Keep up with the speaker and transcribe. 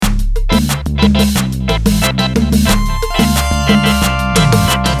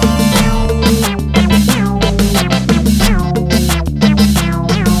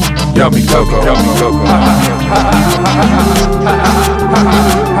Coco.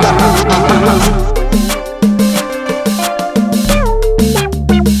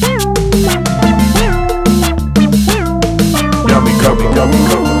 Yummy Coco.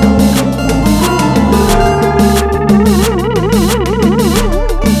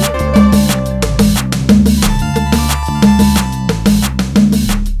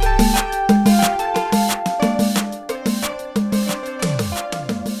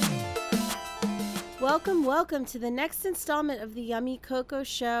 Welcome to the next installment of the Yummy Coco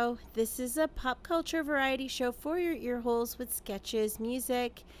Show. This is a pop culture variety show for your ear holes with sketches,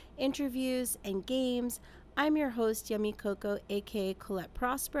 music, interviews, and games. I'm your host, Yummy Coco, aka Colette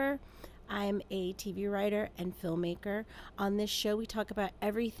Prosper. I'm a TV writer and filmmaker. On this show, we talk about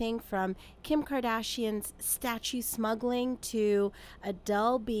everything from Kim Kardashian's statue smuggling to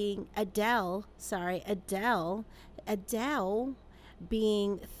Adele being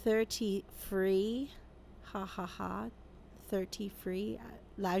 30 free. 30 free,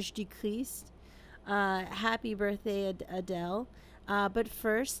 l'âge du Christ. Happy birthday, Adele. But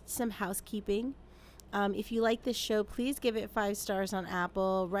first, some housekeeping. If you like this show, please give it 5 stars on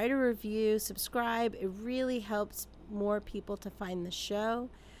Apple. Write a review, subscribe. It really helps more people to find the show.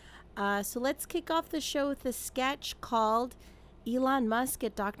 So let's kick off the show with a sketch called Elon Musk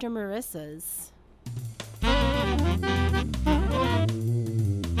at Dr. Marissa's.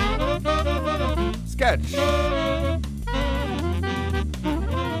 Sketch.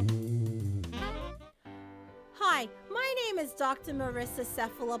 Hi, my name is Dr. Marissa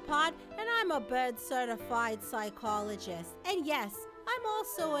Cephalopod, and I'm a bird-certified psychologist. And yes, I'm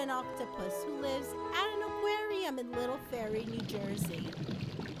also an octopus who lives at an aquarium in Little Ferry, New Jersey.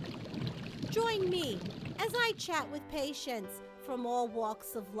 Join me as I chat with patients from all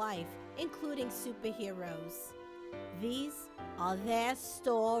walks of life, including superheroes. These are their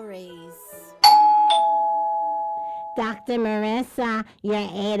stories. Dr. Marissa, your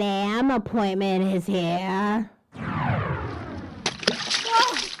 8 a.m. appointment is here.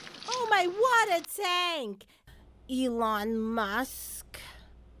 Oh my water tank! Elon Musk.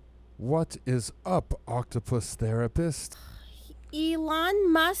 What is up, octopus therapist?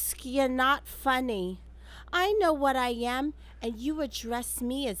 Elon Musk, you're not funny. I know what I am, and you address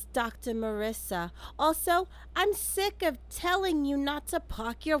me as Dr. Marissa. Also, I'm sick of telling you not to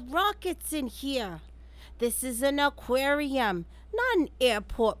park your rockets in here. This is an aquarium, not an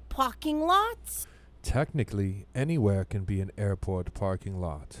airport parking lot. Technically, anywhere can be an airport parking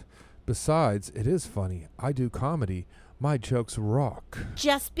lot. Besides, it is funny. I do comedy. My jokes rock.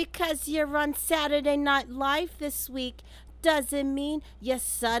 Just because you're on Saturday Night Live this week doesn't mean you're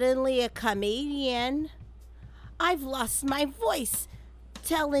suddenly a comedian. I've lost my voice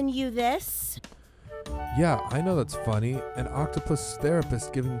telling you this. Yeah, I know that's funny. An octopus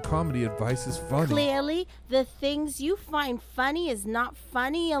therapist giving comedy advice is funny. Clearly, the things you find funny is not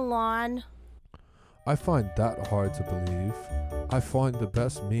funny, Elon. I find that hard to believe. I find the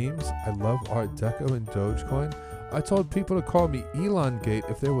best memes. I love Art Deco and Dogecoin. I told people to call me Elongate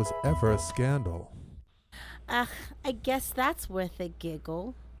if there was ever a scandal. I guess that's worth a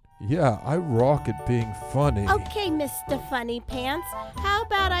giggle. Yeah, I rock at being funny. Okay, Mr. Funny Pants, how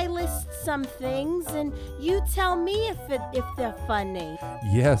about I list some things and you tell me if they're funny?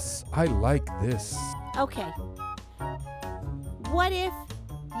 Yes, I like this. Okay. What if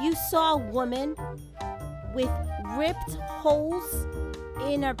you saw a woman with ripped holes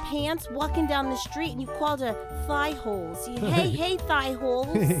in her pants walking down the street and you called her thigh holes? Hey, thigh holes.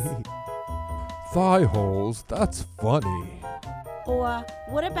 Thigh holes? That's funny. Or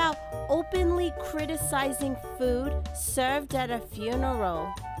what about openly criticizing food served at a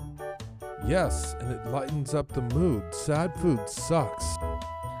funeral? Yes, and it lightens up the mood. Sad food sucks.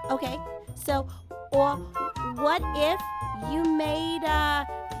 Okay, so, or what if you made, I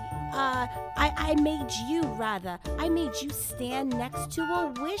made you stand next to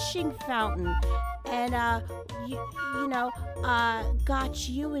a wishing fountain and, got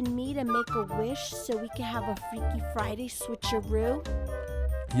you and me to make a wish so we could have a Freaky Friday switcheroo?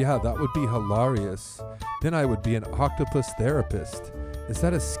 Yeah, that would be hilarious. Then I would be an octopus therapist. Is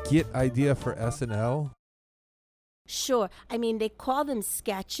that a skit idea for SNL? Sure, I mean, they call them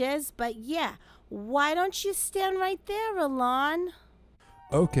sketches, but yeah, why don't you stand right there, Elon?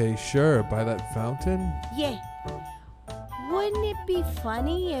 Okay, sure, by that fountain? Yeah. Wouldn't it be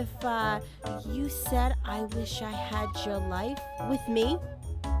funny if you said, I wish I had your life with me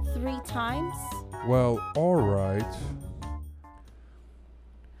 3 times? Well, alright.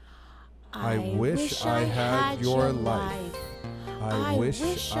 I wish I had your life. I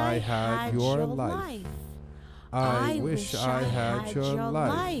wish I had your life. I wish I had your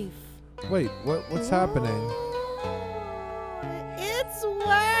life. Wait, what's happening? It's working!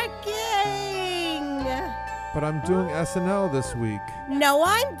 But I'm doing SNL this week. No,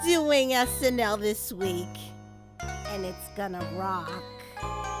 I'm doing SNL this week. And it's gonna rock.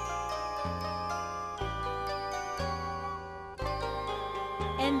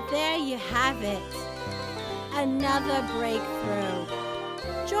 And there you have it. Another breakthrough.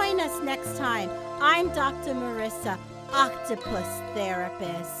 Join us next time. I'm Dr. Marissa, Octopus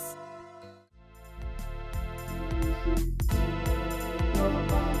Therapist.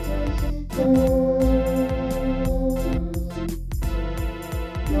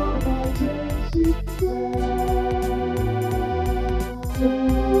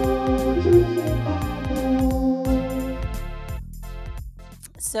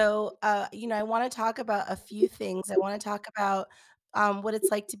 So, I want to talk about a few things. I want to talk about what it's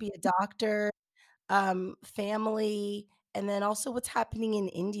like to be a doctor, family, and then also what's happening in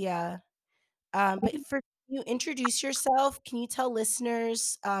India. But for you, introduce yourself. Can you tell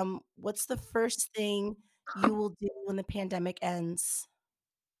listeners what's the first thing you will do when the pandemic ends?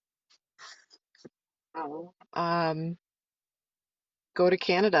 Oh, go to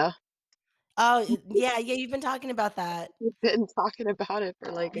Canada. Oh, yeah, you've been talking about that. We've been talking about it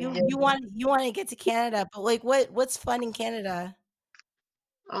for like a You year. want to get to Canada, but like what's fun in Canada?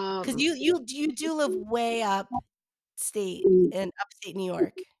 Because Um, you do live way upstate in upstate New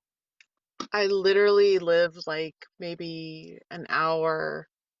York. I literally live like maybe an hour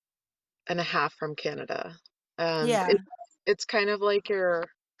and a half from Canada, and Yeah. it's kind of like your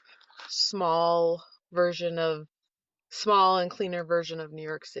small version of small and cleaner version of New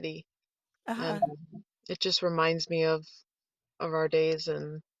York City, and Uh-huh. it just reminds me of our days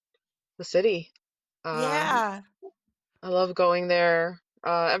in the city. Uh, Yeah. I love going there.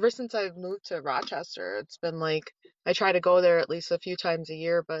 Ever since I've moved to Rochester, it's been like I try to go there at least a few times a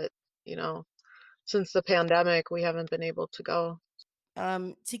year, but you know, since the pandemic, we haven't been able to go.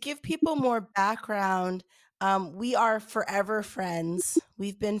 To give people more background, we are forever friends.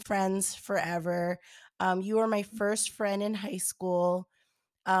 We've been friends forever. You were my first friend in high school.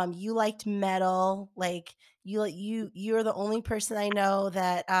 You liked metal, like you're the only person I know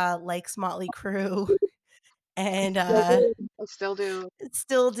that likes Motley Crue and Still do. I still do.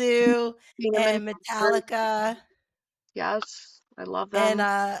 still do, Seen them in and concert. Metallica. Yes, I love And,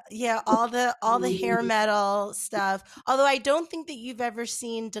 them. yeah, all the hair metal stuff. Although I don't think that you've ever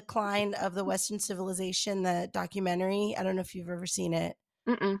seen Decline of the Western Civilization, the documentary. I don't know if you've ever seen it.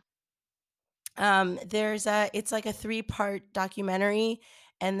 Mm-mm. There's a it's like a three-part documentary,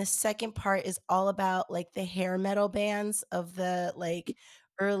 and the second part is all about like the hair metal bands of the like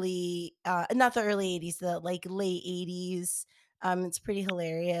early not the early 80s, the like late 80s. It's pretty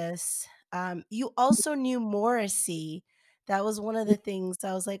hilarious. You also knew Morrissey. That was one of the things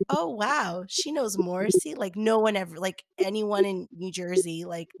I was like, "Oh wow, she knows Morrissey." Like no one ever like anyone in New Jersey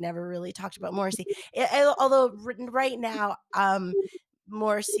like never really talked about Morrissey. Although right now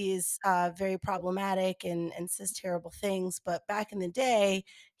Morrissey is very problematic and says terrible things. But back in the day,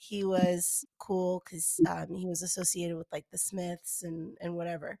 he was cool because he was associated with like the Smiths and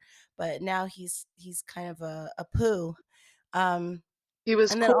whatever. But now he's kind of a poo. Um, He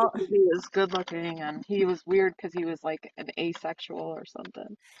was and then cool all because he was good looking, and he was weird because he was like an asexual or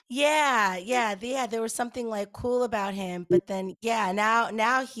something. yeah, there was something like cool about him. But then yeah,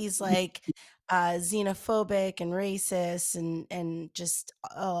 now he's like xenophobic and racist and just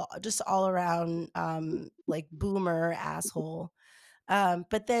all around like boomer asshole.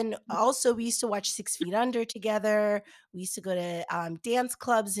 But then also we used to watch 6 Feet Under together. We used to go to dance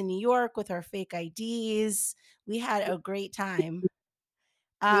clubs in New York with our fake IDs. We had a great time.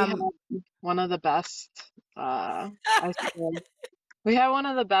 We had Um, one of the best. I swear. We had one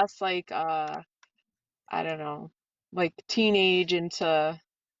of the best, like I don't know, like teenage into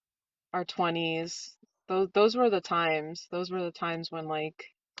our 20s. Those were the times. Those were the times when like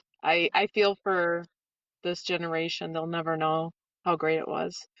I feel for this generation, they'll never know how great it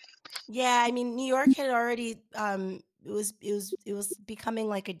was. Yeah, I mean, New York had already it was becoming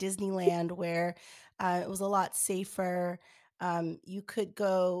like a Disneyland where it was a lot safer. You could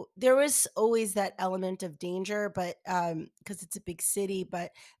go. There was always that element of danger, but because it's a big city,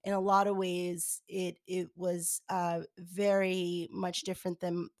 but in a lot of ways, it was very much different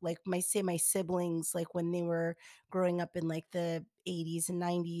than like my siblings, like when they were growing up in like the 80s and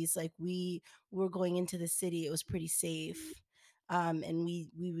 90s. Like we were going into the city, it was pretty safe, and we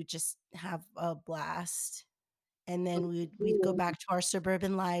would just have a blast. And then we'd go back to our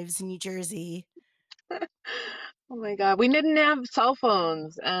suburban lives in New Jersey. Oh my God. We didn't have cell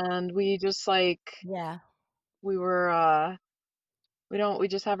phones and we just like Yeah. we were We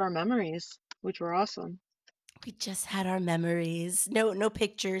just have our memories, which were awesome. We just had our memories. No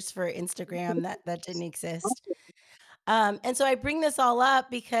pictures for Instagram, that didn't exist. And so I bring this all up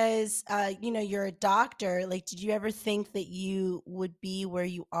because, you're a doctor. Like, did you ever think that you would be where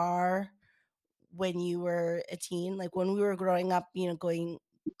you are when you were a teen? Like, when we were growing up, going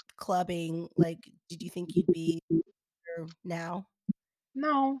clubbing, like, did you think you'd be here now?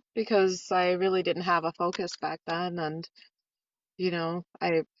 No, because I really didn't have a focus back then, and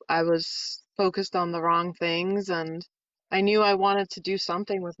I was focused on the wrong things, and I knew I wanted to do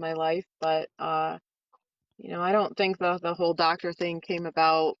something with my life, but I don't think the whole doctor thing came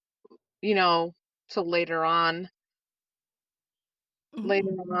about, you know, till later on. Later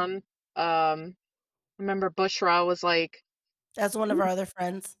Mhm. on, I remember Bushra was like, That's one of our other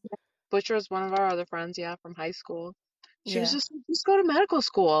friends. Bushra was one of our other friends, yeah, from high school. She was Yeah. just like, just go to medical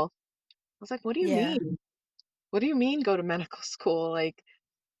school. I was like, what do you Yeah. mean? What do you mean go to medical school? Like,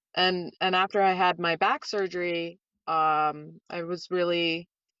 and after I had my back surgery, I was really,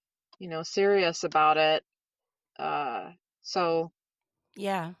 serious about it. Uh, so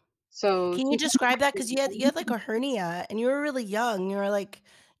Yeah. so Can you she describe that? Because you had, like, a hernia and you were really young. You were, like,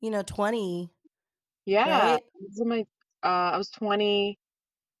 20, yeah, right? I was 20,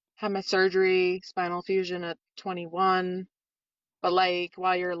 had my surgery, spinal fusion at 21. But like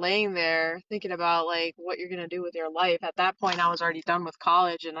while you're laying there thinking about like what you're gonna do with your life, at that point I was already done with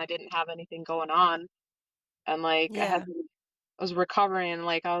college and I didn't have anything going on. And like Yeah. I was recovering and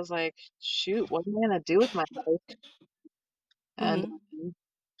like I was like, shoot, what am I gonna do with my life? And Mhm.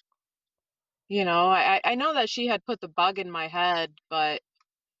 I know that she had put the bug in my head, but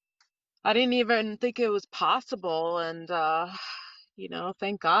I didn't even think it was possible. And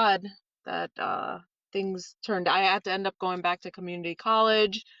thank God that things turned. I had to end up going back to community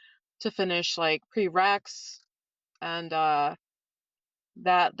college to finish like prereqs, and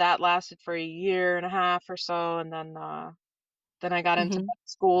that lasted for a year and a half or so, and then I got into Mhm.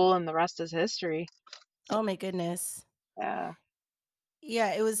 school, and the rest is history. Oh my goodness. Yeah.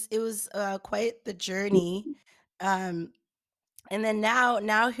 Yeah, it was quite the journey. Um, and then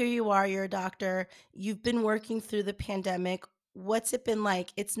now here you are, you're a doctor. You've been working through the pandemic. What's it been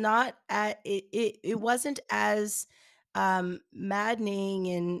like? It's not at it wasn't as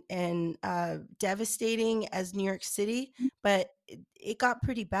maddening and devastating as New York City, but it got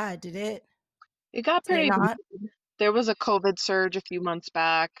pretty bad, did it? It got Did it pretty. not? There was a COVID surge a few months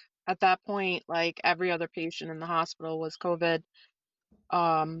back. At that point, like every other patient in the hospital was COVID.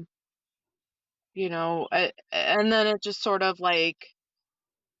 Um, and then it just sort of like,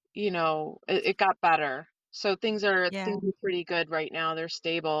 it got better. So Yeah. things are pretty good right now. They're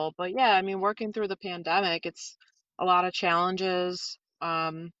stable. But yeah, I mean, working through the pandemic, it's a lot of challenges.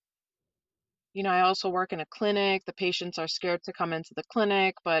 I also work in a clinic. The patients are scared to come into the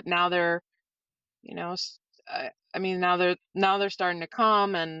clinic, but now they're, you know, s- I mean, now they're starting to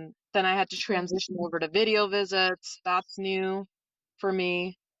come, and then I had to transition over to video visits. That's new for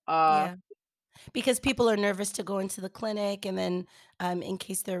me. Uh, Yeah. Because people are nervous to go into the clinic, and then, in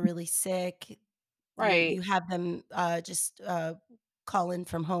case they're really sick, right. you have them, just, call in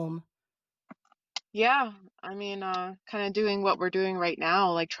from home. Yeah. I mean, kind of doing what we're doing right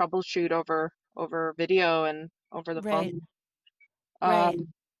now, like troubleshoot over video and over the Right, phone. right.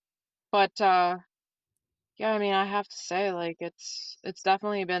 Um, but yeah, I mean, I have to say, like, it's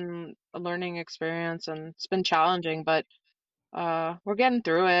definitely been a learning experience, and it's been challenging, but we're getting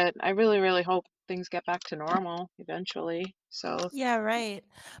through it. I really, really hope things get back to normal eventually. So, Yeah, right.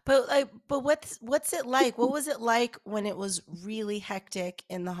 But what's it like? What was it like when it was really hectic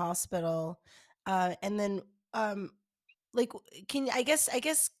in the hospital? And then, um like, can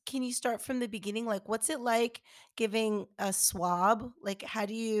can you start from the beginning? Like, what's it like giving a swab? Like, how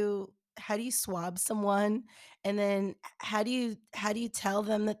do you swab someone? And then how do you tell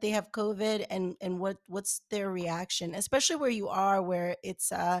them that they have COVID, and what's their reaction? Especially where you are, where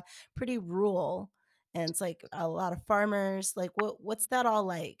it's pretty rural and it's like a lot of farmers. Like, what's that all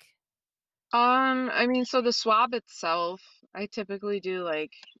like? I mean, so the swab itself, I typically do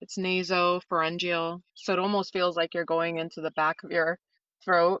like it's nasopharyngeal, so it almost feels like you're going into the back of your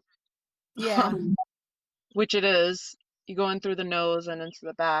throat, Yeah. which it is. You go in through the nose and into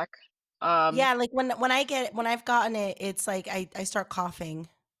the back. Um, Yeah, like when I've gotten it, it's like I start coughing.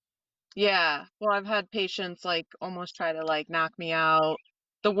 yeah. Well, I've had patients like almost try to like knock me out.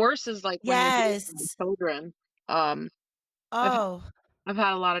 The worst is like when you're doing it with Yes. children. Um, I've Oh, I've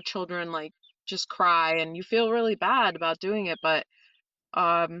had a lot of children like just cry, and you feel really bad about doing it, but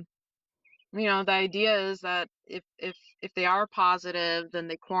um, the idea is that if they are positive, then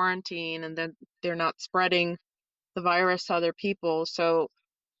they quarantine, and then they're not spreading the virus to other people. So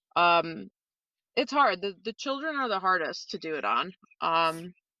um, it's hard. The children are the hardest to do it on.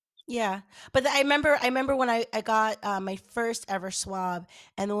 Um, Yeah. But I remember when I got my first ever swab,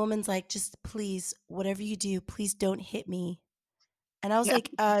 and the woman's like, just please, whatever you do, please don't hit me. And I was yeah,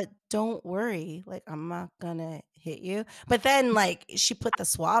 like, don't worry. Like, I'm not gonna hit you. But then like she put the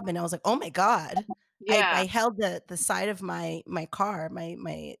swab and I was like, oh my God. yeah, I held the side of my car,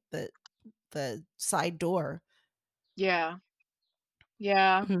 the side door. yeah,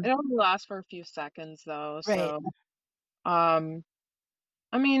 yeah. Mhm. It only lasts for a few seconds though. Right. So um,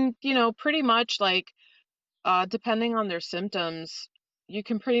 I mean, pretty much like depending on their symptoms, you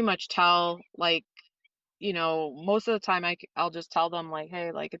can pretty much tell like, most of the time I'll just tell them like,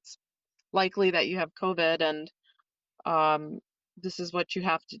 hey, like it's likely that you have COVID and um, this is what you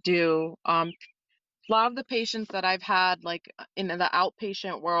have to do. A lot of the patients that I've had, like in the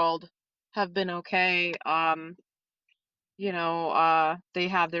outpatient world, have been okay. They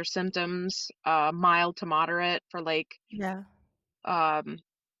have their symptoms mild to moderate for like Yeah. um,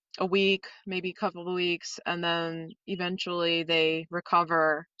 a week, maybe a couple of weeks, and then eventually they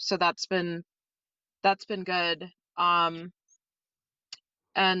recover. So that's been good.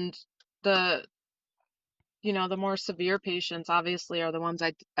 And the the more severe patients obviously are the ones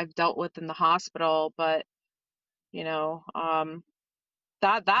I've dealt with in the hospital, but you know,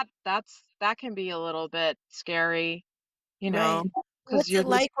 that can be a little bit scary, Right. because What's you're it just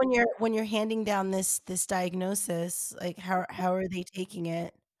like when you're handing down this diagnosis? Like how are they taking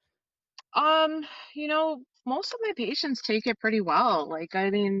it? most of my patients take it pretty well. Like, I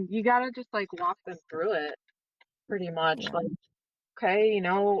mean, you gotta just like walk them through it pretty much. Yeah. Like, okay,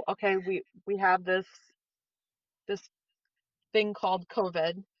 okay, we have this thing called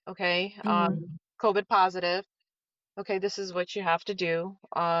COVID, okay? Mhm. COVID positive. Okay, this is what you have to do.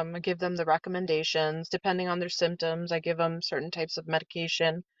 I give them the recommendations. Depending on their symptoms, I give them certain types of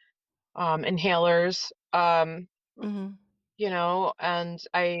medication, inhalers, Mhm. and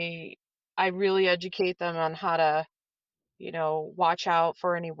I really educate them on how to, watch out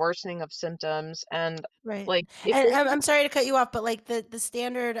for any worsening of symptoms. And Right. like if And they I'm sorry to cut you off, but like the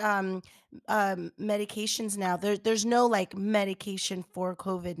standard medications now, there's no like medication for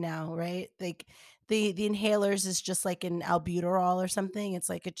COVID now, right? Like the inhalers is just like an albuterol or something. It's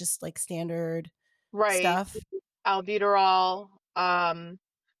like it just like standard right, stuff. albuterol,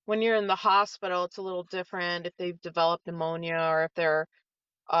 when you're in the hospital, it's a little different if they've developed pneumonia or if they're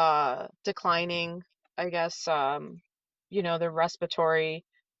declining, I guess, their respiratory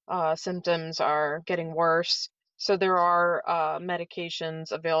symptoms are getting worse. So there are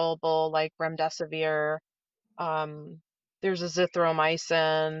medications available like remdesivir, um, there's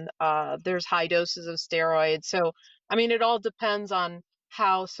azithromycin, there's high doses of steroids. So, I mean, it all depends on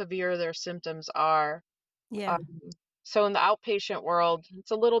how severe their symptoms are. Um, Yeah. so in the outpatient world,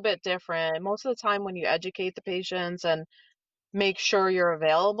 it's a little bit different. Most of the time when you educate the patients and make sure you're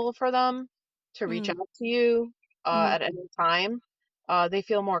available for them to reach Mm, out to you mhm. at any time. They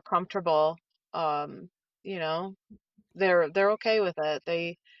feel more comfortable. Um, you know, they're okay with it.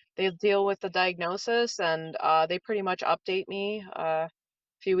 They deal with the diagnosis and they pretty much update me a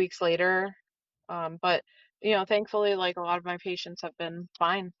few weeks later. But thankfully, like a lot of my patients have been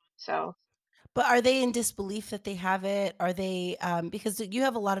fine. So But are they in disbelief that they have it? Are they because you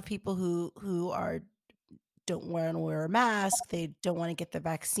have a lot of people who are don't want to wear a mask, they don't want to get the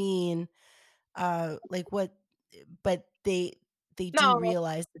vaccine. Like what but they do no,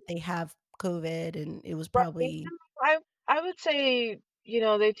 realize that they have COVID and it was right. probably I would say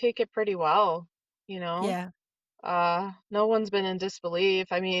they take it pretty well. You know. yeah. No one's been in disbelief.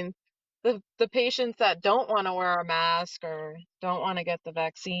 I mean, the patients that don't want to wear a mask or don't want to get the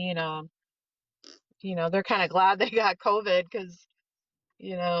vaccine, they're kind of glad they got COVID because,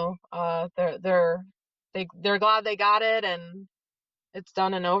 they're glad they got it and it's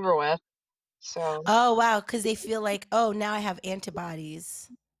done and over with. So Oh, wow, because they feel like, "Oh, now I have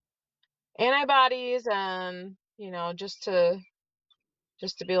antibodies." antibodies and,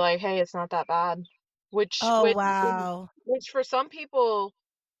 just to be like, hey, it's not that bad, which Oh, which wow. which for some people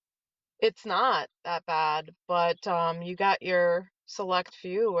it's not that bad, but you got your select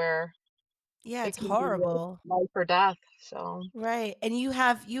few where Yeah, it it's can be horrible. life or death. So Right, and you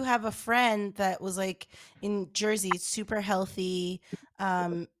have a friend that was, like, in Jersey, super healthy,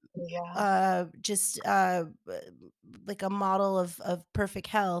 um, yeah, just, like a model of perfect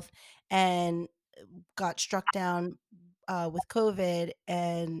health, and got struck down, with COVID,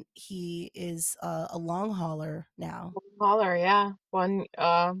 and he is a long hauler now. holler, yeah. One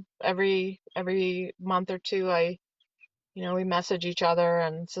every month or two, I we message each other,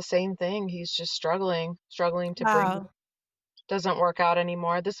 and it's the same thing. He's just struggling to breathe. Wow. Doesn't work out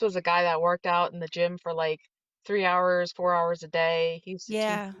anymore. This was a guy that worked out in the gym for like 3 hours, 4 hours a day. He used to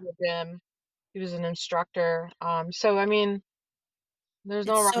teach Yeah. in the gym. He was an instructor. So I mean, there's It's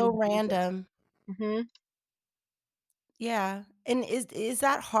no so rhyme. random. Hmm. Yeah. And is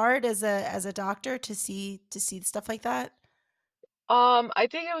that hard as a doctor to see stuff like that? I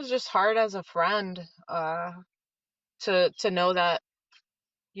think it was just hard as a friend, to know that,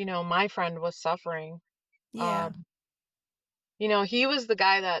 my friend was suffering. Yeah. Um, he was the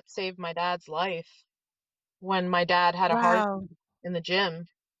guy that saved my dad's life when my dad had a heart Wow. attack in the gym.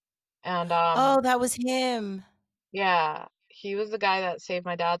 And Oh, that was him. yeah, he was the guy that saved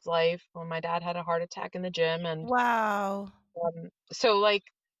my dad's life when my dad had a heart attack in the gym. And Wow. so like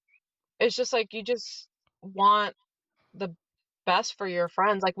it's just like you just want the best for your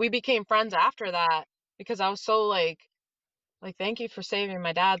friends. Like we became friends after that because I was so like thank you for saving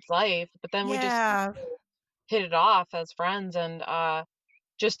my dad's life. But then we just Yeah. hit it off as friends, and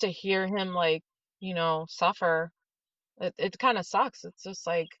just to hear him suffer, it kind of sucks. It's just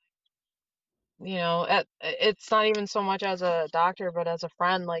like, it's not even so much as a doctor, but as a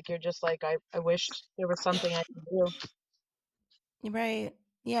friend, like you're just like, I wish there was something I could do. Right.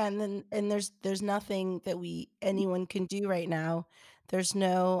 Yeah, and there's nothing that anyone can do right now. There's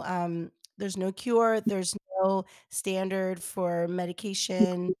no cure, there's no standard for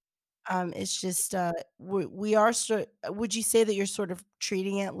medication. It's just we are would you say that you're sort of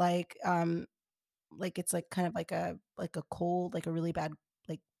treating it like it's like kind of like a cold, like a really bad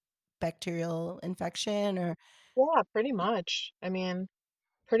like bacterial infection or Yeah, pretty much. I mean,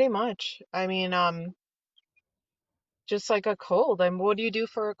 pretty much. I mean, just like a cold. I mean, what do you do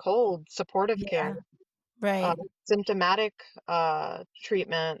for a cold? Supportive care, yeah, uh, right. symptomatic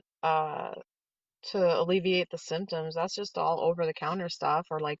treatment, to alleviate the symptoms. That's just all over the counter stuff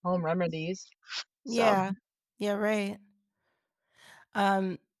or like home remedies. So, Yeah. Yeah, right.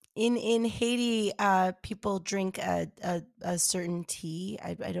 Um, in Haiti, people drink a certain tea.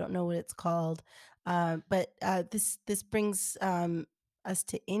 I don't know what it's called, but this brings us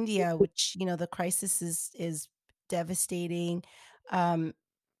to India, which the crisis is devastating. Um,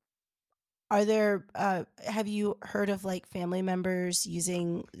 are there have you heard of like family members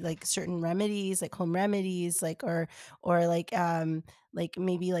using like certain remedies, like home remedies, like or like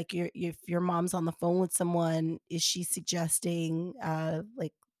maybe like if your mom's on the phone with someone, is she suggesting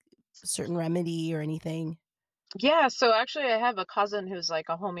like certain remedy or anything? yeah, so actually I have a cousin who's like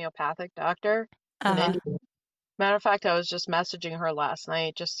a homeopathic doctor in Uh-huh. India. Matter of fact, I was just messaging her last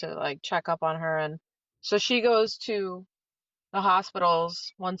night just to like check up on her. And so she goes to the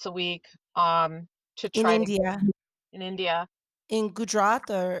hospitals once a week, to In try to get India, in India. in Gujarat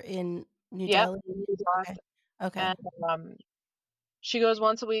or in New Yep, Delhi? in Gujarat. Okay. Okay. And she goes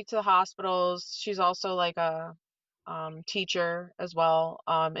once a week to the hospitals. She's also like a teacher as well,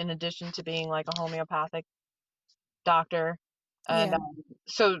 in addition to being like a homeopathic doctor. And Yeah.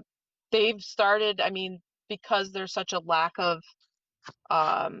 so they've started, I mean, because there's such a lack of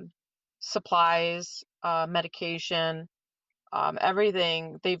um, supplies, medication,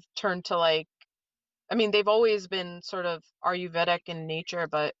 everything, they've turned to like, I mean, they've always been sort of Ayurvedic in nature,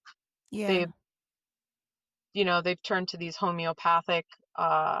 but they've, Yeah. they've turned to these homeopathic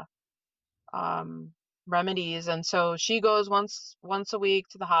uh, um, remedies. And so she goes once a week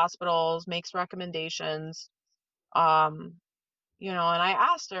to the hospitals, makes recommendations, um, and I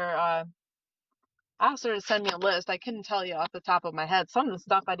asked her to send me a list. I couldn't tell you off the top of my head. Some of the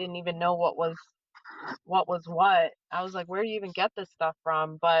stuff I didn't even know what. I was like, where do you even get this stuff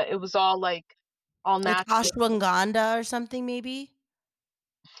from? But it was all Like natural. ashwagandha or something maybe?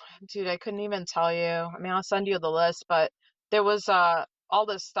 Dude, I couldn't even tell you. I mean, I'll send you the list, but there was all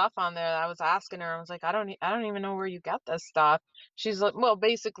this stuff on there that I was asking her. I was like, I don't even know where you get this stuff. She's like, well,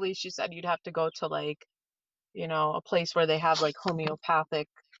 basically she said you'd have to go to like, a place where they have like homeopathic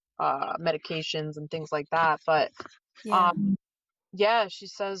medications and things like that. But Yeah. um yeah, she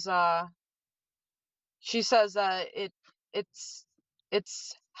says that it's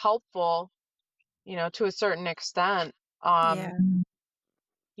it's helpful, to a certain extent. Yeah.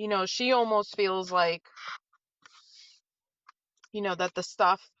 She almost feels like, that the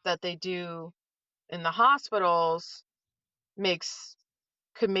stuff that they do in the hospitals makes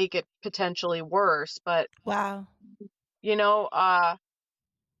could make it potentially worse. But, Wow. you know, uh,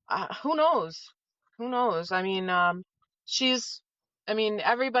 who knows? Who knows? She's, I mean,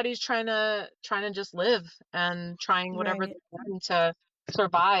 everybody's trying to just live and trying whatever Right. they can to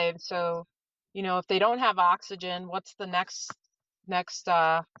survive. So, if they don't have oxygen, what's the next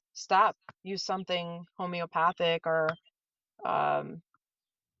step? Use something homeopathic or Um,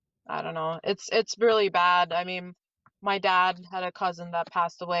 I don't know. It's really bad. I mean, my dad had a cousin that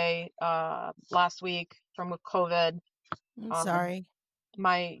passed away last week from COVID. I'm Um, sorry.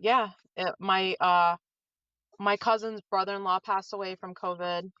 my yeah, my cousin's brother-in-law passed away from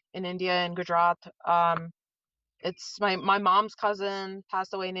COVID in India in Gujarat. It's my mom's cousin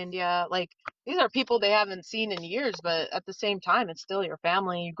passed away in India. Like these are people they haven't seen in years, but at the same time, it's still your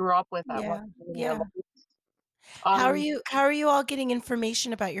family you grew up with at one Yeah. point in your Yeah. life. How are Um, you how are you all getting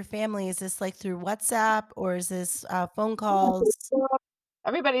information about your family? Is this, like, through WhatsApp or is this, phone calls?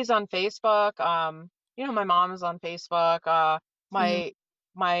 everybody's on Facebook. My mom is on Facebook. Mhm. My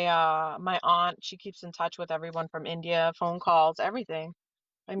my aunt, she keeps in touch with everyone from India, phone calls, everything.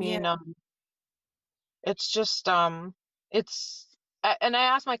 I Yeah. mean, it's just and I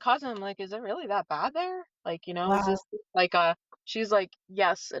asked my cousin, like, is it really that bad there? Like, is Wow. this like she's like,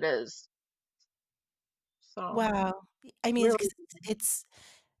 yes, it is. So Wow. I mean, really, 'cause it's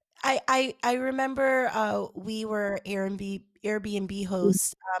I remember, we were Airbnb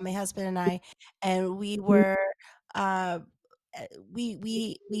hosts, my husband and I, and we were, uh,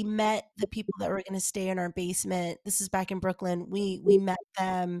 we met the people that were gonna stay in our basement. This is back in Brooklyn. We met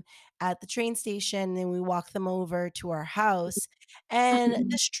them at the train station, and we walked them over to our house, and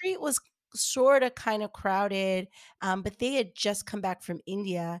the street was sorta kinda crowded, but they had just come back from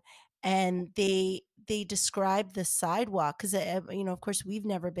India, and they described the sidewalk 'cause, of course, we've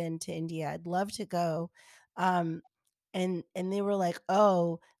never been to India. I'd love to go, um, and they were like,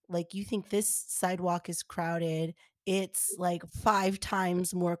 "Oh, like, you think this sidewalk is crowded? It's, like, 5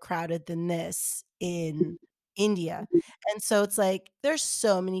 times more crowded than this in India." And so it's like, there's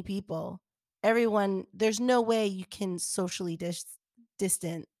so many people. Everyone there's no way you can socially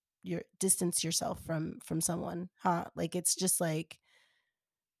distant distance yourself from someone, huh? Like, it's just like,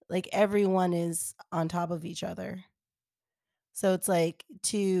 everyone is on top of each other. So it's like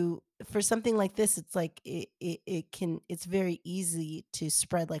to for something like this, it's like it's very easy to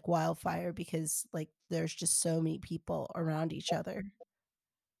spread like wildfire because, like, there's just so many people around each other.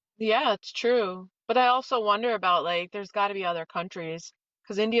 yeah, it's true. But I also wonder about like there's got to be other countries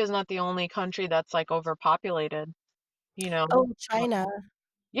because India is not the only country that's like overpopulated, you know. Oh, Uh, China.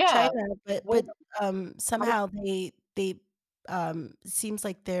 Yeah, China, but where, how somehow seems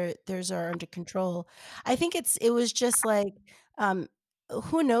like theirs are under control. I think it was just like, um,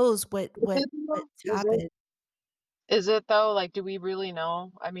 who knows what's is it happened. is it though? Like, do we really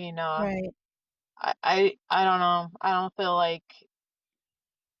know? I mean, Right. I don't know. I don't feel like.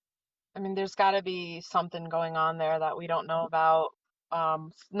 I mean, there's got to be something going on there that we don't know about.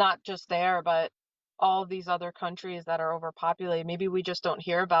 Not just there, but all these other countries that are overpopulated. Maybe we just don't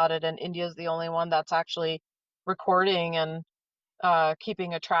hear about it, and India's the only one that's actually recording and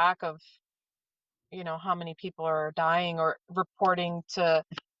keeping a track of, how many people are dying or reporting to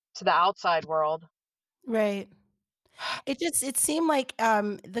the outside world. Right. It seemed like,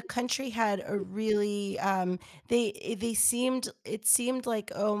 the country had a really, they seemed it seemed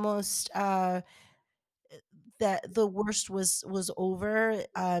like almost, that the worst was over,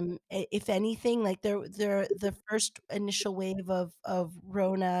 if anything, like, the first initial wave of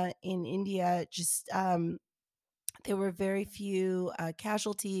Rona in India just, there were very few,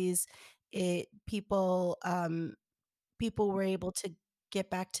 casualties. People were able to get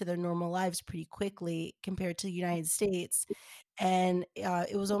back to their normal lives pretty quickly compared to the United States. And,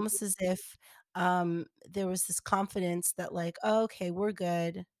 it was almost as if, there was this confidence that like, "Oh, okay, we're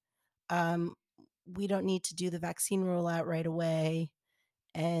good. Um, we don't need to do the vaccine rollout right away."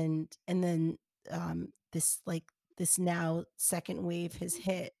 And then, this now second wave has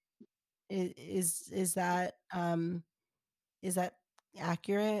hit. Is that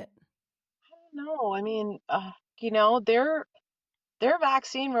accurate? No, I mean, you know, their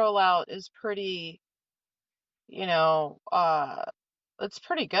vaccine rollout is pretty, you know, it's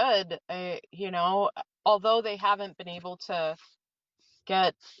pretty good. Although they haven't been able to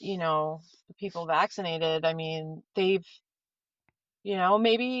get, the people vaccinated. I mean,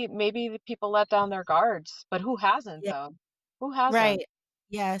 maybe the people let down their guards, but who hasn't Yeah. though? Who hasn't? Right.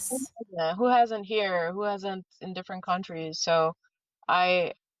 Yes. Who hasn't here? Who hasn't in different countries? So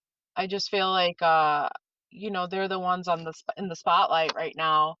I I just feel like they're the ones on in the spotlight right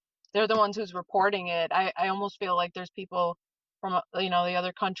now. They're the ones who's reporting it. I almost feel like there's people from the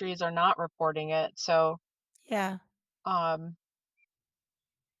other countries are not reporting it. So Yeah. um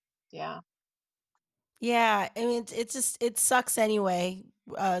yeah. Yeah, I mean, it's just it sucks anyway,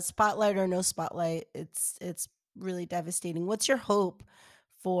 spotlight or no spotlight, it's really devastating. What's your hope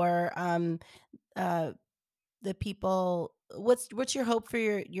for, uh, the people what's your hope for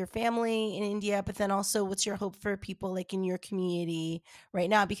your family in India, but then also what's your hope for people like in your community right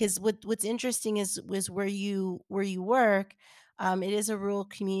now? Because what's interesting is where you work, it is a rural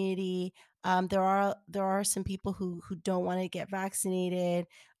community. There are some people who don't want to get vaccinated.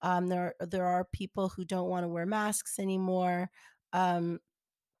 There are people who don't want to wear masks anymore. Um,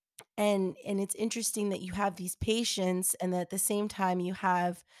 and it's interesting that you have these patients and that at the same time you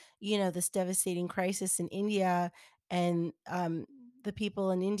have, this devastating crisis in India, and the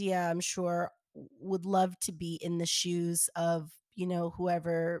people in India, I'm sure, would love to be in the shoes of,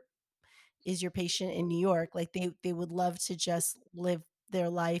 whoever is your patient in New York. Like they would love to just live their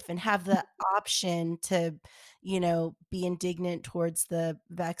life and have the option to, be indignant towards the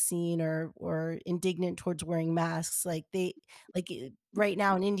vaccine or indignant towards wearing masks. Right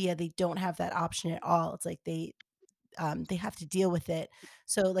now in India, they don't have that option at all. It's like they have to deal with it.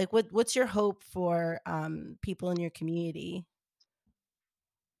 So like what's your hope for people in your community?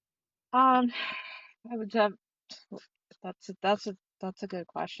 Um, I would have that's a good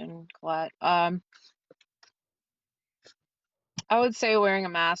question, Colette. I would say wearing a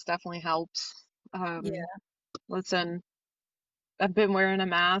mask definitely helps. Um, Yeah, listen, I've been wearing a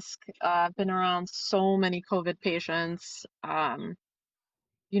mask. I've been around so many COVID patients. A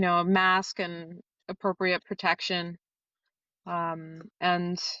mask and appropriate protection.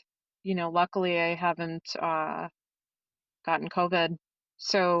 And luckily I haven't gotten COVID.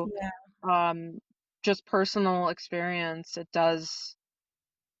 So, yeah, um, just personal experience, it does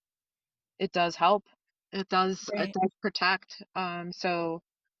help. It right, does protect. I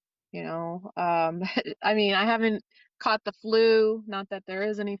mean, I haven't caught the flu, not that there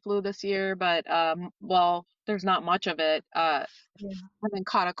is any flu this year, but well, there's not much of it. yeah, I haven't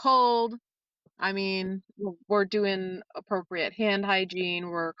caught a cold. I mean, we're doing appropriate hand hygiene,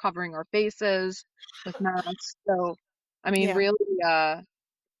 we're covering our faces with masks. So, I mean, yeah, really,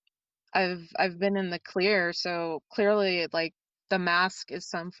 I've been in the clear, so clearly, like, the mask is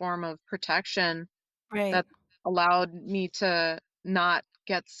some form of protection right, that allowed me to not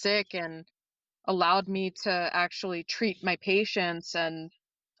get sick and allowed me to actually treat my patients and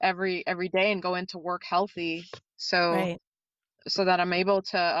every day and go into work healthy. So right, so that I'm able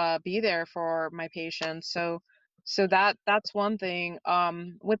to be there for my patients. So that's one thing.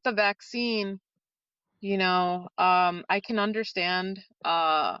 With the vaccine, I can understand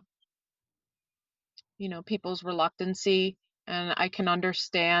people's reluctancy, and I can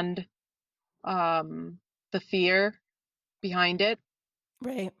understand um the fear behind it.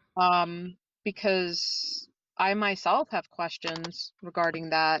 right, Because I myself have questions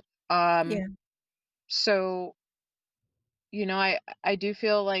regarding that. Um, yeah, so, I do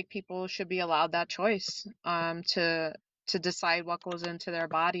feel like people should be allowed that choice, to decide what goes into their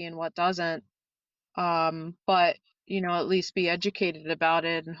body and what doesn't. But, at least be educated about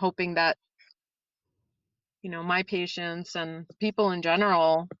it, and hoping that, my patients and people in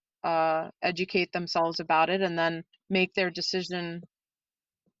general, educate themselves about it and then make their decision,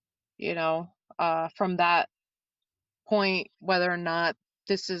 from that point whether or not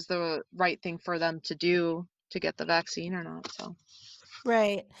this is the right thing for them to do to get the vaccine or not. So,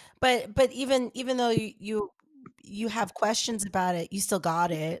 right. But even though you have questions about it, you still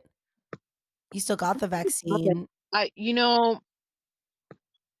got it. You still got the okay. vaccine. I,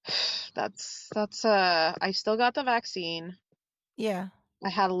 I still got the vaccine. Yeah, I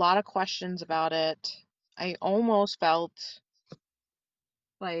had a lot of questions about it. I almost felt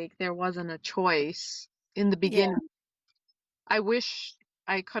like there wasn't a choice in the yeah, beginning. I wish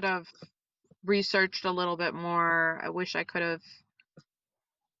I could have researched a little bit more. I wish I could have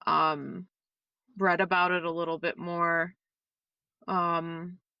um read about it a little bit more.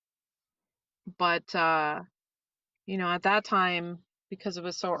 Um, but at that time, because it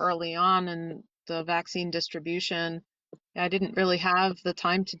was so early on in the vaccine distribution, I didn't really have the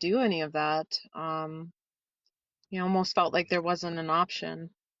time to do any of that. Almost felt like there wasn't an option.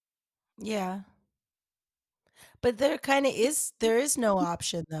 yeah. But there is no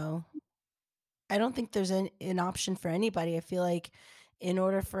option though. I don't think there's an option for anybody. I feel like in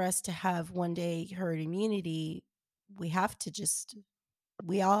order for us to have one day herd immunity, we have to just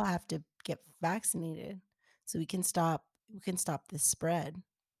we all have to get vaccinated so we can stop this spread.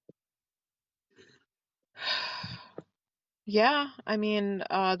 Yeah, I mean,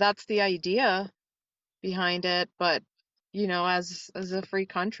 that's the idea behind it, but as a free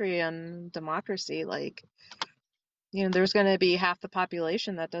country and democracy, like, there's going to be half the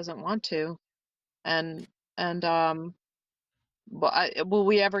population that doesn't want to, and and but will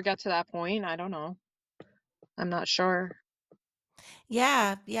we ever get to that point? I don't know. I'm not sure.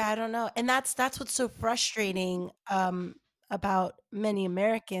 Yeah, yeah, I don't know. And that's what's so frustrating. about many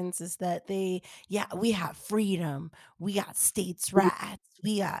Americans is that yeah, we have freedom, we got states' rights,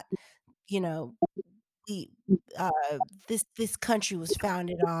 we got, you know, we uh, this country was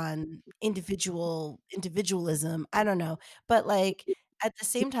founded on individualism. I don't know, but like at the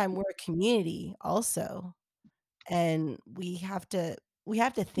same time, we're a community also, and we have to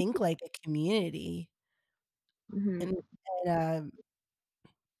think like a community, Hmm. and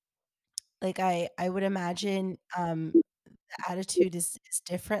like I would imagine the attitude is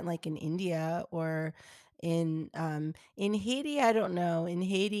different like in India or in Haiti, I don't know. In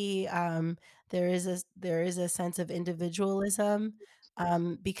Haiti, there is a sense of individualism,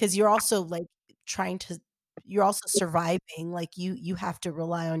 because you're also, like, trying to you're also surviving, like, you have to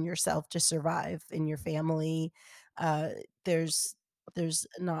rely on yourself to survive in your family. Uh, there's there's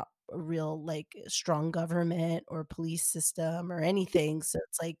not a real, like, strong government or police system or anything, so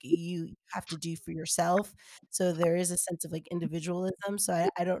it's like you have to do for yourself. So there is a sense of, like, individualism, so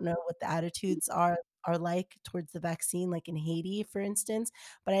I don't know what the attitudes are like towards the vaccine, like in Haiti, for instance,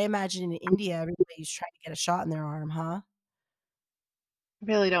 but I imagine in India, everybody's trying to get a shot in their arm, huh?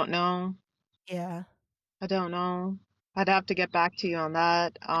 Really don't know. Yeah. I don't know. I'd have to get back to you on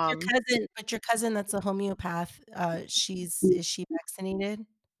that. But your cousin that's a homeopath, is she vaccinated?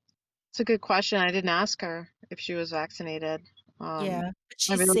 It's a good question. I didn't ask her if she was vaccinated. Yeah, Um, but I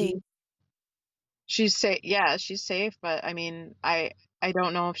she's safe. really, she's safe. Yeah, she's safe, but I mean, I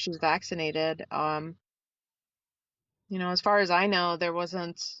don't know if she's vaccinated. As far as I know, there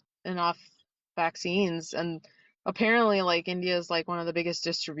wasn't enough vaccines, and apparently, like India is like one of the biggest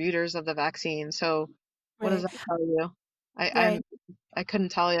distributors of the vaccine. So, what does Right, that tell you? I I'm right. I couldn't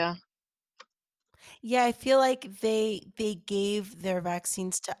tell you. Yeah, I feel like they gave their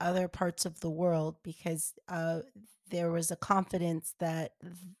vaccines to other parts of the world because, there was a confidence that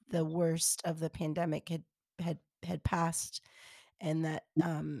the worst of the pandemic had passed, and that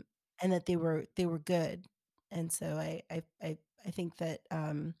they were good. And so I think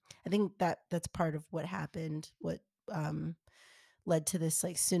that, that's part of what happened, what, led to this,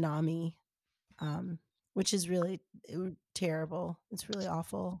 like, tsunami, um, which is really terrible. It's really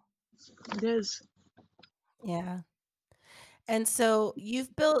awful. It is. Yeah. And so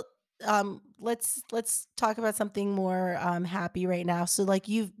you've built let's talk about something more happy right now. So like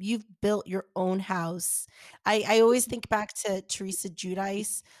you've built your own house. I always think back to Teresa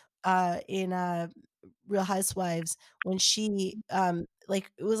Giudice in Real Housewives when she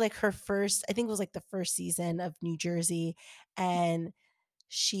like it was like her first, I think it was like the first season of New Jersey, and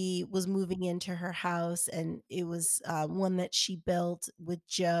she was moving into her house, and it was one that she built with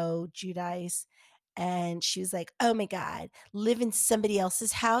Joe Judice. And she was like, "Oh my God, live in somebody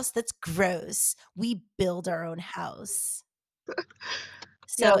else's house? That's gross. We build our own house."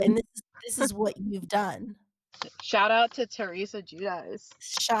 Yeah. So, and this is what you've done. Shout out to Teresa Giudice.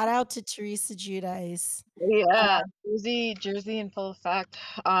 Shout out to Teresa Judice. Yeah, Jersey in full effect.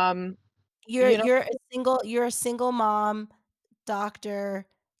 You're You know, you're a single mom, doctor.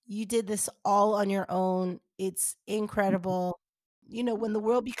 You did this all on your own. It's incredible. When the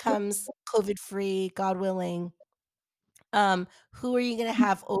world becomes COVID free, God willing, who are you gonna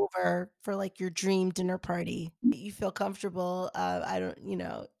have over for like your dream dinner party? You feel comfortable. I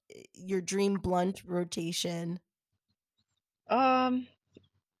don't, your dream blunt rotation. um,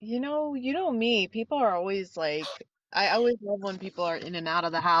 you know me. People are always like, I always love when people are in and out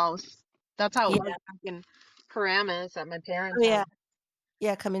of the house. That's how it Yeah. was back in Paramus at my Oh parents' yeah. house.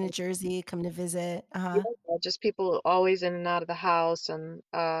 Yeah. Coming to Jersey, coming to visit. Yeah, Uh-huh. just people always in and out of the house, and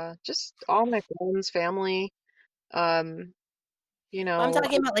just all my friends, family. Um, you I'm know,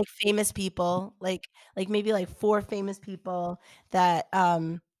 talking about like famous people, like maybe like four famous people that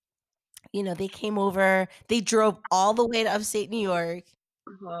they came over, they drove all the way to upstate New York,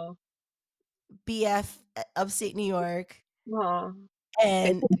 uh, BF upstate New York, uh,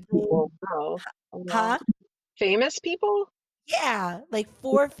 and famous they people, bro. huh? Famous people? Yeah, like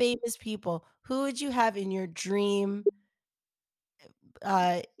four famous people. Who would you have in your dream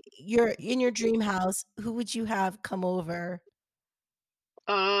uh your dream house? Who would you have come over?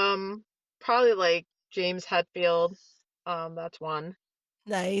 Um, Probably like James Hetfield. That's one.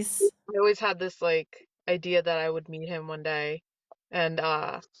 Nice. I always had this like idea that I would meet him one day and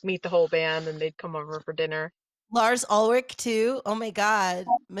meet the whole band and they'd come over for dinner. Lars Ulrich too. Oh my God.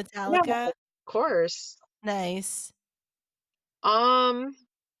 Yeah, Metallica. of course. Nice. Um,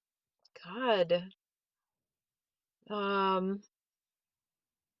 God. Um,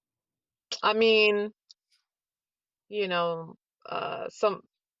 I mean, you know, some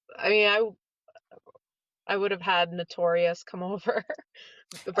I mean, I would have had Notorious come over.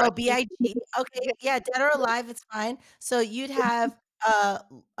 The Oh, rest in B.I.G. Okay, peace. yeah, dead or alive, it's fine. So you'd have,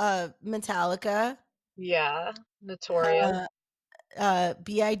 Metallica, Yeah, Notorious. uh,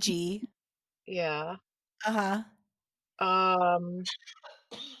 B.I.G. Yeah. Uh-huh.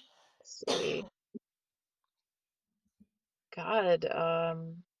 Let's see. God,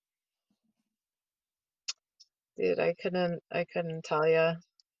 dude, I couldn't tell you.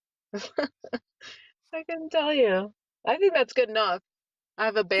 I couldn't tell you. I think that's good enough. I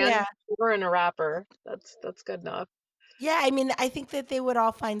have a Yeah. band member and a rapper. That's good enough. Yeah, I mean, I think that they would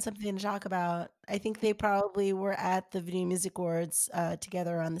all find something to talk about. I think they probably were at the Video Music Awards,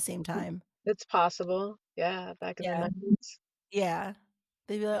 together around the same time. It's possible. Yeah, back in the Yeah, 90s. yeah.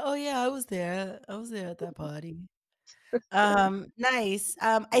 They'd be like, "Oh, yeah, I was there. I was there at that party." Nice.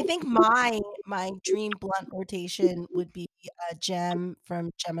 I think my dream blunt rotation would be, Gem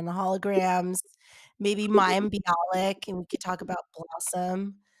from Gem and the Holograms, maybe Mayim Bialik, and we could talk about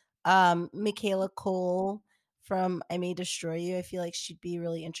Blossom. Michaela Cole from I May Destroy You. I feel like she'd be a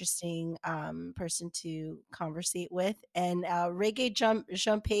really interesting, person to conversate with, and, Reggae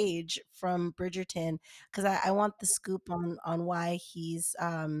Jump Page from Bridgerton, 'cause I want the scoop on why he's,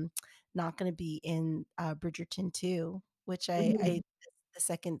 not gonna be in, Bridgerton 2, which I the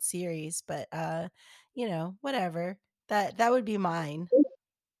 2nd series, but, whatever. That would be mine.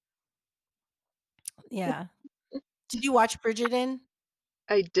 Yeah. Did you watch Bridgerton?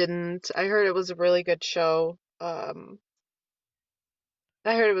 I didn't. I heard it was a really good show. I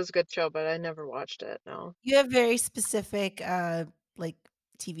heard it was a good show, but I never watched it, no. You have very specific, like,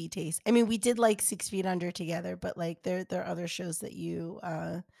 TV taste. I mean, we did like 6 Feet Under together, but, like, there are other shows that you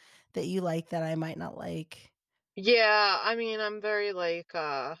like that I might not like. Yeah, I mean, I'm very, like,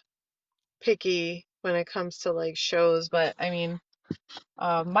 picky when it comes to, like, shows, but, I mean,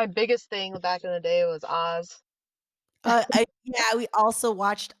 my biggest thing back in the day was Oz. Yeah, we also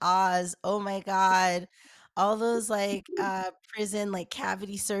watched Oz. Oh my god. All those, like, prison, like,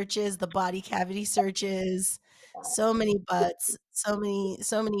 cavity searches, the body cavity searches, so many butts, so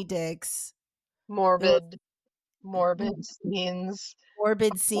many dicks. It was Morbid, m morbid scenes.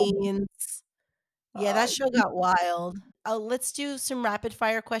 morbid scenes. Yeah, that Um, show got wild. Let's do some rapid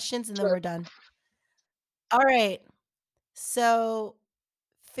fire questions and then sure. we're done. Alright. So,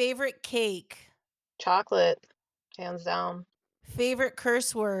 favorite cake, Chocolate, hands down. favorite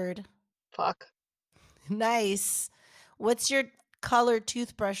curse word. Fuck. Nice. What's your colored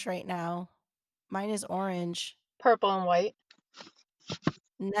toothbrush right now? Mine is orange. Purple and white.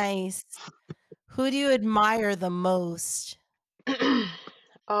 Nice. Who do you admire the most?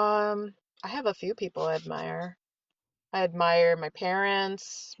 I have a few people I admire. I admire my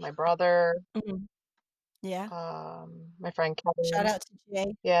parents, my brother, Mhm. Yeah. my friend Shout Kevin. out to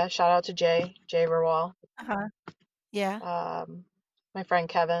Jay. Yeah, shout out to Jay Rawal. Uh-huh. Yeah. Um, my friend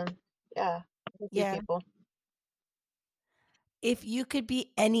Kevin. Yeah, a few Yeah. people. If you could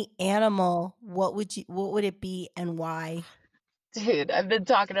be any animal, what would it be and why? Dude, I've been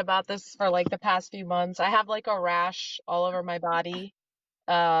talking about this for like the past few months. I have like a rash all over my body.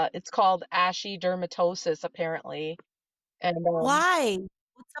 It's called ashy dermatosis apparently. And Why?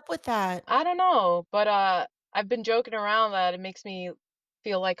 What's up with that? I don't know, but I've been joking around that it makes me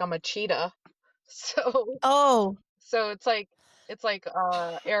feel like I'm a cheetah. So Oh, so it's like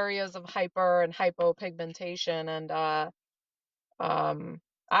areas of hyper and hypopigmentation and um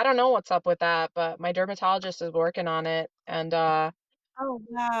I don't know what's up with that, but my dermatologist is working on it and oh,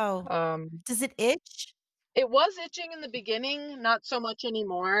 wow. um Does it itch? it was itching in the beginning, not so much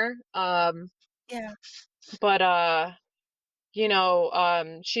anymore. Yeah. But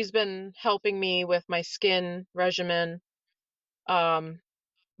she's been helping me with my skin regimen, um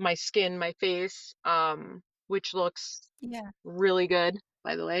my skin, my face, which looks Yeah. really good,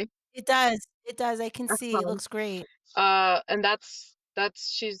 by the way. It does. It does. I can see. It Um, looks great. and that's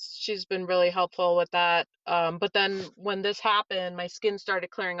she's been really helpful with that. But then when this happened, my skin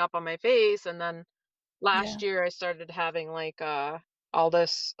started clearing up on my face, and then Yeah. last year I started having like all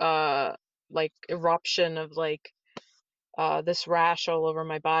this like eruption of like this rash all over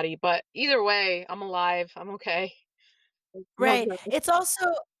my body. But either way, I'm alive. I'm okay. No Right. good. It's also,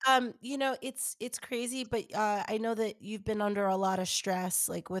 it's crazy, but, I know that you've been under a lot of stress,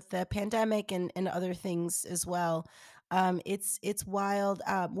 like, with the pandemic and other things as well. It's wild.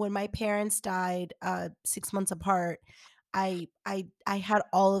 When my parents died, 6 months apart, I had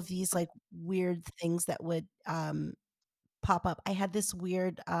all of these, like, weird things that would, pop up. I had this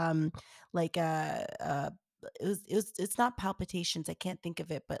weird, like, it's not palpitations. I can't think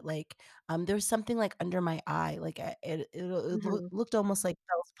of it, but like there's something like under my eye. Like Hmm. looked almost like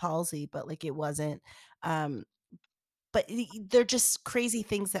Bell's palsy, but like it wasn't. Um, but they're just crazy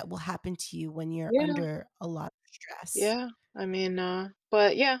things that will happen to you when you're Yeah, under a lot of stress. yeah. I mean,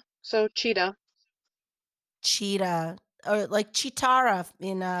 but yeah. So cheetah. Cheetah or like Chitara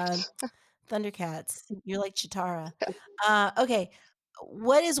in Thundercats. You're like Chitara. Okay.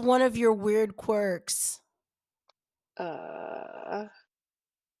 What is one of your weird quirks? Uh,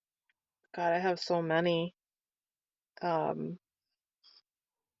 God, I have so many. Um,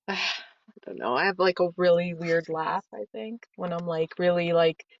 I don't know. I have like a really weird laugh, I think, when I'm like really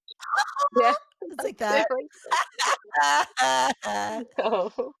like, yeah, It's like yeah, that. like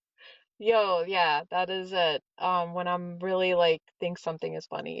yo, yo, yeah, that is it. When I'm really like think something is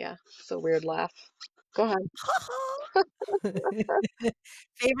funny, yeah, it's a weird laugh. Go ahead.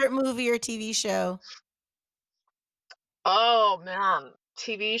 Favorite movie or TV show? Oh man,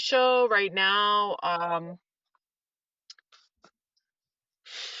 TV show right now.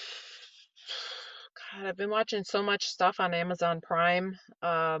 God, I've been watching so much stuff on Amazon Prime.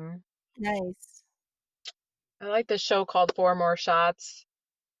 Um, Nice. I like this show called Four More Shots.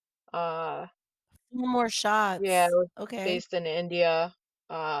 Uh, 4 more yeah, it shots. was Okay. based in India.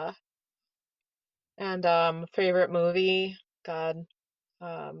 Uh, and favorite movie, God,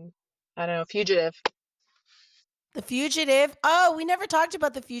 I don't know, Fugitive. The Fugitive. Oh, we never talked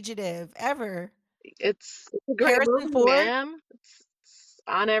about The Fugitive ever. It's a great Harrison movie, Ford. man. It's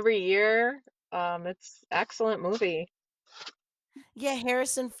on every year. It's excellent movie. Yeah,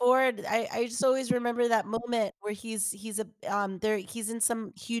 Harrison Ford. I just always remember that moment where he's in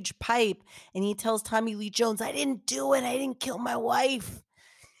some huge pipe and he tells Tommy Lee Jones, "I didn't do it. I didn't kill my wife."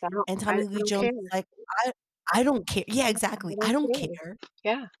 And Tommy I Lee don't Jones care. is like, "I I don't care." Yeah, Yeah, exactly. I "I don't don't care. care."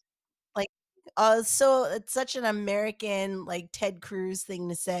 Yeah, Like, so it's such an American, like, Ted Cruz thing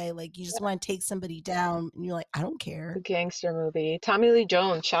to say, like, you just yeah. wanna take somebody down, and you're like, "I don't It's a care." gangster movie. Tommy Lee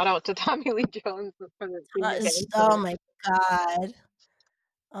Jones. Shout out to Tommy Lee Jones for being a Oh gangster. my god.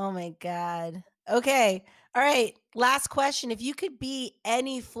 Oh my god. Okay. Alright, last question. If you could be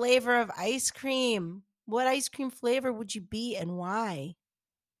any flavor of ice cream, what ice cream flavor would you be and why?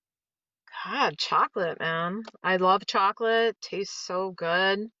 God, chocolate, man. I love chocolate. Tastes so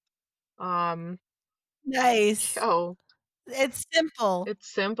good. Um, Nice. yo, It's simple.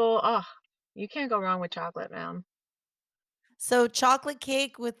 it's simple. Oh, you can't go wrong with chocolate, man. So, chocolate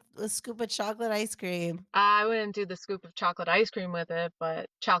cake with a scoop of chocolate ice cream. I wouldn't do the scoop of chocolate ice cream with it, but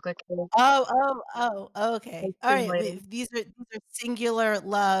chocolate cake, Okay. ice cream Alright, lady. these are singular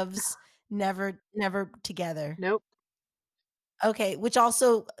loves, never together. Nope. Okay, which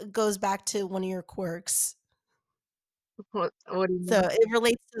also goes back to one of your quirks. What do you So, mean? it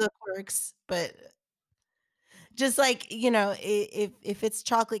relates to the quirks, but just like, if it's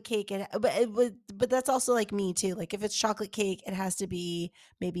chocolate cake, but that's also like me too. Like if it's chocolate cake, it has to be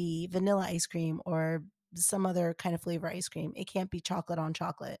maybe vanilla ice cream or some other kind of flavor ice cream. It can't be chocolate on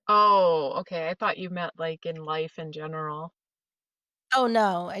chocolate. Oh, okay. I thought you meant like in life in general. Oh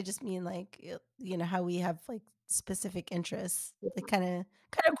no, I just mean like how we have like specific interests, like kind of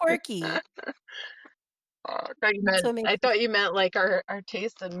quirky. That's what makes I us. thought you meant like our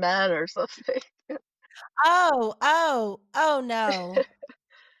taste in men or something. Oh no.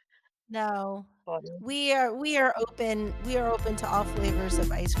 No. Funny. We are open to all flavors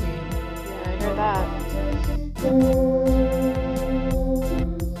of ice cream. Yeah, I hear that.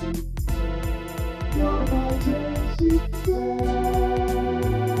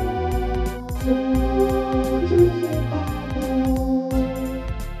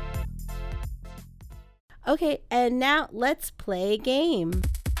 Okay, and now let's play a game.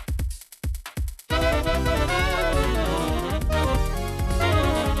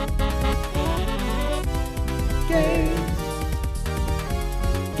 Game,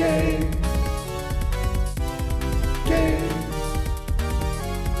 game, game,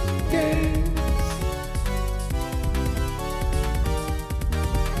 games.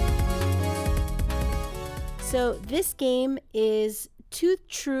 So, this game is two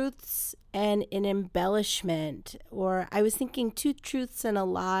truths and an embellishment. Or I was thinking two truths and a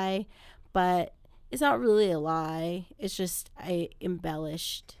lie, but it's not really a lie. It's just I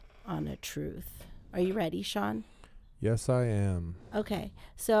embellished on a truth. Are you ready, Sean? Yes, I am. Okay,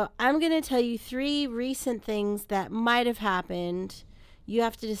 so I'm going to tell you three recent things that might have happened. You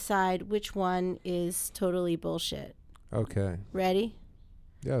have to decide which one is totally bullshit. Okay. Ready?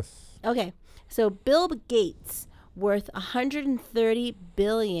 Yes. Okay, so Bill Gates worth 130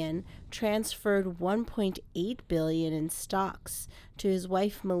 billion, transferred 1.8 billion in stocks to his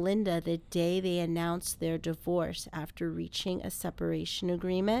wife Melinda the day they announced their divorce after reaching a separation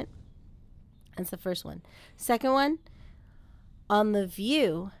agreement. That's the first one. Second one, on The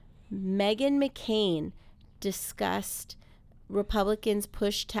View, Meghan McCain discussed Republicans'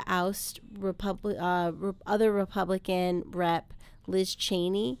 push to oust other Republican rep Liz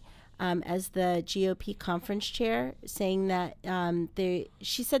Cheney as the GOP conference chair, saying that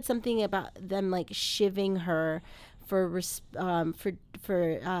she said something about them like shivving her for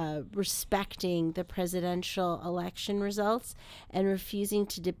respecting the presidential election results and refusing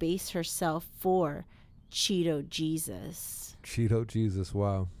to debase herself for Cheeto Jesus. Cheeto Jesus,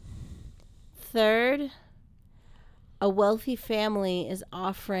 wow. Third, a wealthy family is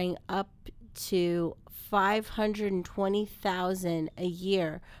offering up to $520,000 a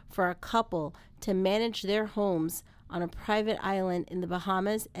year for a couple to manage their homes on a private island in the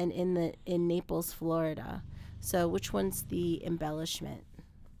Bahamas and in Naples, Florida. So, which one's the embellishment?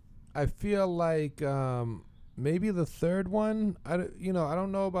 I feel like maybe the third one. I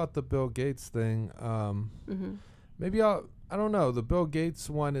don't know about the Bill Gates thing. Maybe I don't know. The Bill Gates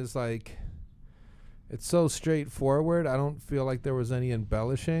one is like, it's so straightforward. I don't feel like there was any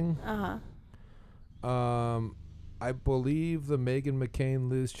embellishing. I believe the Meghan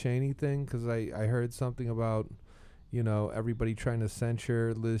McCain, Liz Cheney thing, because I heard something about, everybody trying to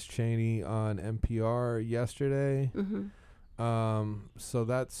censure Liz Cheney on NPR yesterday. So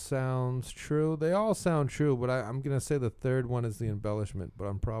that sounds true. They all sound true, but I'm going to say the third one is the embellishment, but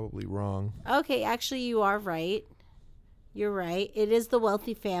I'm probably wrong. Okay, actually you are right. You're right. It is the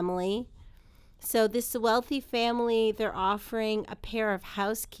wealthy family. So this wealthy family, they're offering a pair of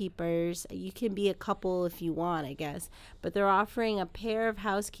housekeepers. You can be a couple if you want, I guess. But they're offering a pair of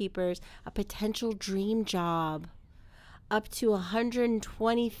housekeepers a potential dream job, up to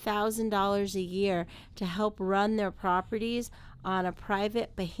 $120,000 a year to help run their properties on a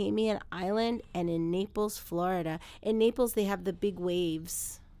private Bahamian island and in Naples, Florida. In Naples, they have the big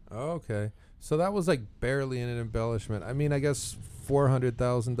waves. Oh, okay. So that was like barely an embellishment. I mean, I guess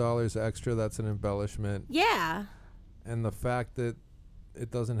 $400,000 extra, that's an embellishment. Yeah. And the fact that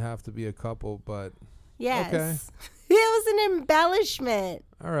it doesn't have to be a couple, but yes. Okay. It was an embellishment.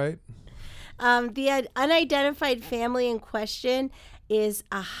 All right. The unidentified family in question is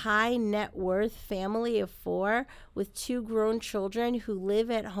a high net worth family of 4 with 2 grown children who live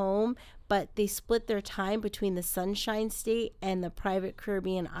at home, but they split their time between the Sunshine State and the private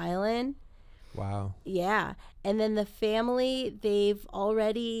Caribbean island. Wow. Yeah. And then the family, they've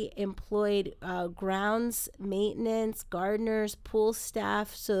already employed grounds maintenance, gardeners, pool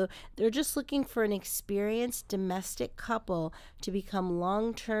staff. So they're just looking for an experienced domestic couple to become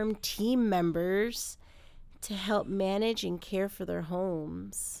long-term team members to help manage and care for their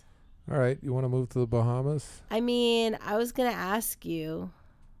homes. All right. You want to move to the Bahamas? I mean, I was going to ask you.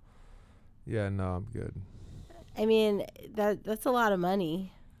 Yeah, no, I'm good. I mean, that's a lot of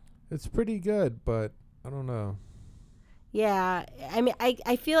money. It's pretty good, but I don't know. Yeah. I mean,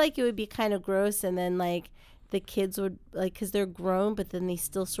 I feel like it would be kind of gross, and then, like, the kids would, like, because they're grown, but then they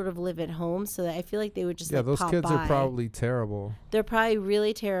still sort of live at home, so that I feel like they would just, those pop kids by. are probably terrible. They're probably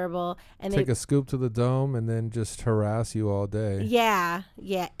really terrible. And Take a scoop to the dome and then just harass you all day. Yeah,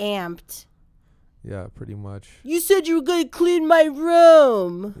 amped. Yeah, pretty much. You said you were going to clean my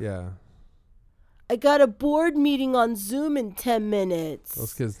room. Yeah. I got a board meeting on Zoom in 10 minutes.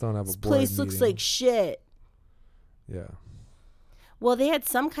 Those kids don't have a board This place meeting. looks like shit. Yeah. Well, they had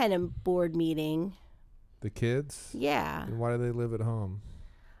some kind of board meeting. The kids? Yeah. And why do they live at home?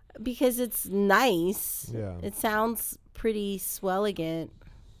 Because it's nice. Yeah. It sounds pretty swelligant.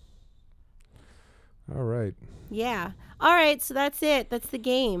 All right. Yeah. All right. So that's it. That's the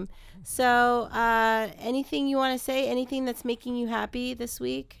game. So anything you want to say? Anything that's making you happy this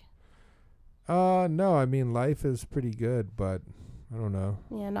week? No. I mean, life is pretty good, but I don't know.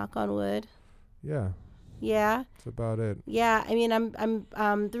 Yeah. Knock on wood. Yeah. Yeah. That's about it. Yeah. I mean,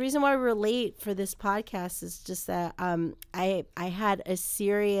 I'm the reason why we're late for this podcast is just that I had a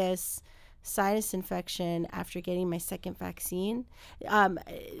serious sinus infection after getting my second vaccine.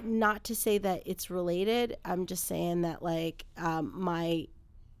 Not to say that it's related. I'm just saying that, like, my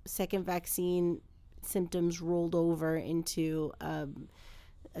second vaccine symptoms rolled over into a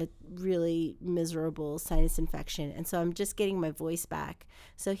really miserable sinus infection. And so I'm just getting my voice back.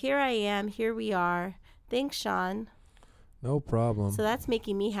 So here I am. Here we are. Thanks, Sean. No problem. So that's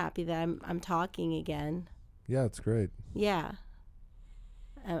making me happy that I'm talking again. Yeah, it's great. Yeah.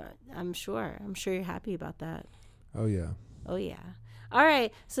 I'm sure. I'm sure you're happy about that. Oh, yeah. Oh, yeah. All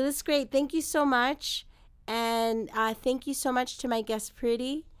right. So this is great. Thank you so much. And thank you so much to my guest,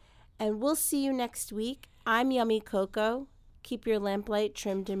 Prity. And we'll see you next week. I'm Yummy Coco. Keep your lamplight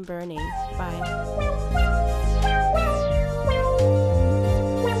trimmed and burning. Bye.